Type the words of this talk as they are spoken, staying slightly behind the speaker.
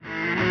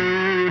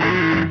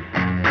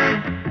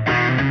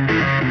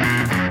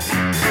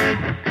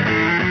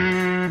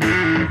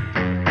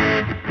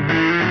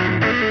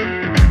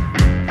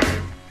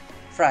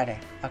Friday,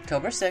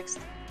 October 6th,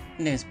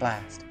 News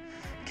Blast.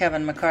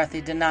 Kevin McCarthy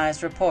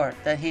denies report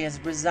that he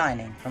is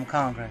resigning from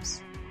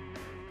Congress.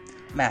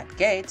 Matt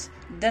Gaetz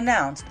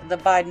denounced the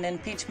Biden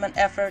impeachment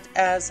effort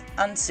as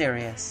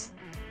unserious.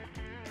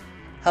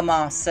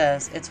 Hamas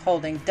says it's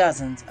holding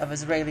dozens of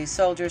Israeli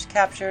soldiers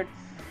captured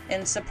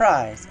in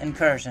surprise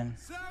incursion.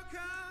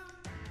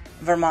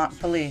 Vermont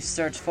police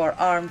search for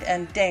armed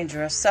and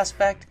dangerous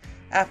suspect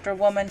after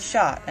woman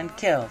shot and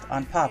killed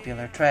on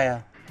popular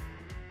trail.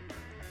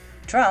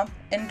 Trump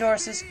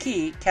endorses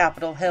key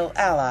Capitol Hill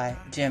ally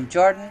Jim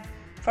Jordan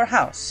for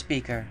House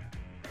Speaker.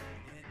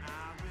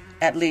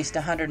 At least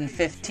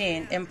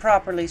 115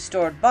 improperly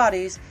stored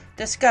bodies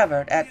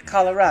discovered at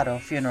Colorado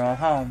funeral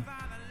home.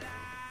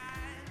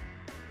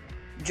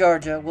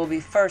 Georgia will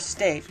be first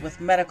state with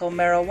medical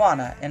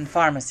marijuana in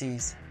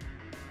pharmacies.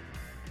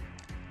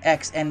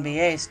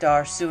 Ex-NBA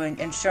star suing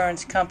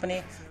insurance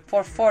company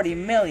for $40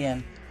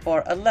 million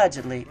for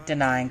allegedly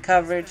denying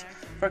coverage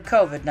for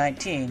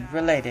COVID-19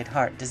 related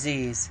heart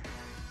disease.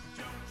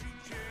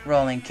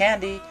 Rolling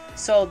candy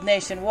sold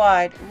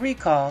nationwide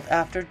recalled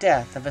after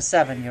death of a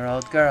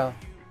 7-year-old girl.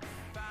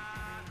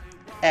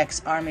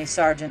 Ex-Army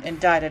sergeant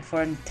indicted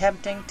for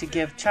attempting to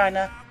give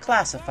China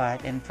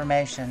classified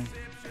information.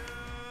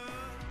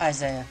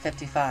 Isaiah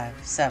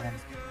 55:7.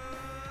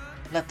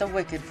 Let the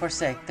wicked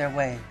forsake their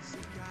ways,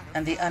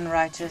 and the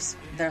unrighteous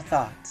their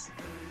thoughts.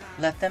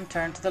 Let them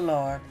turn to the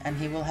Lord, and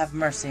he will have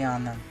mercy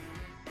on them,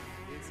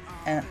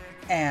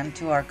 and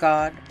to our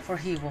God, for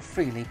he will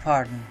freely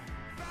pardon.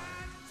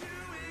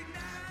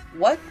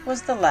 What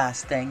was the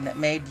last thing that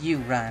made you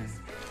run?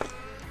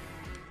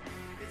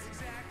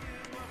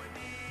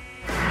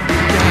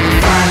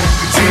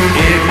 To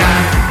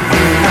ignite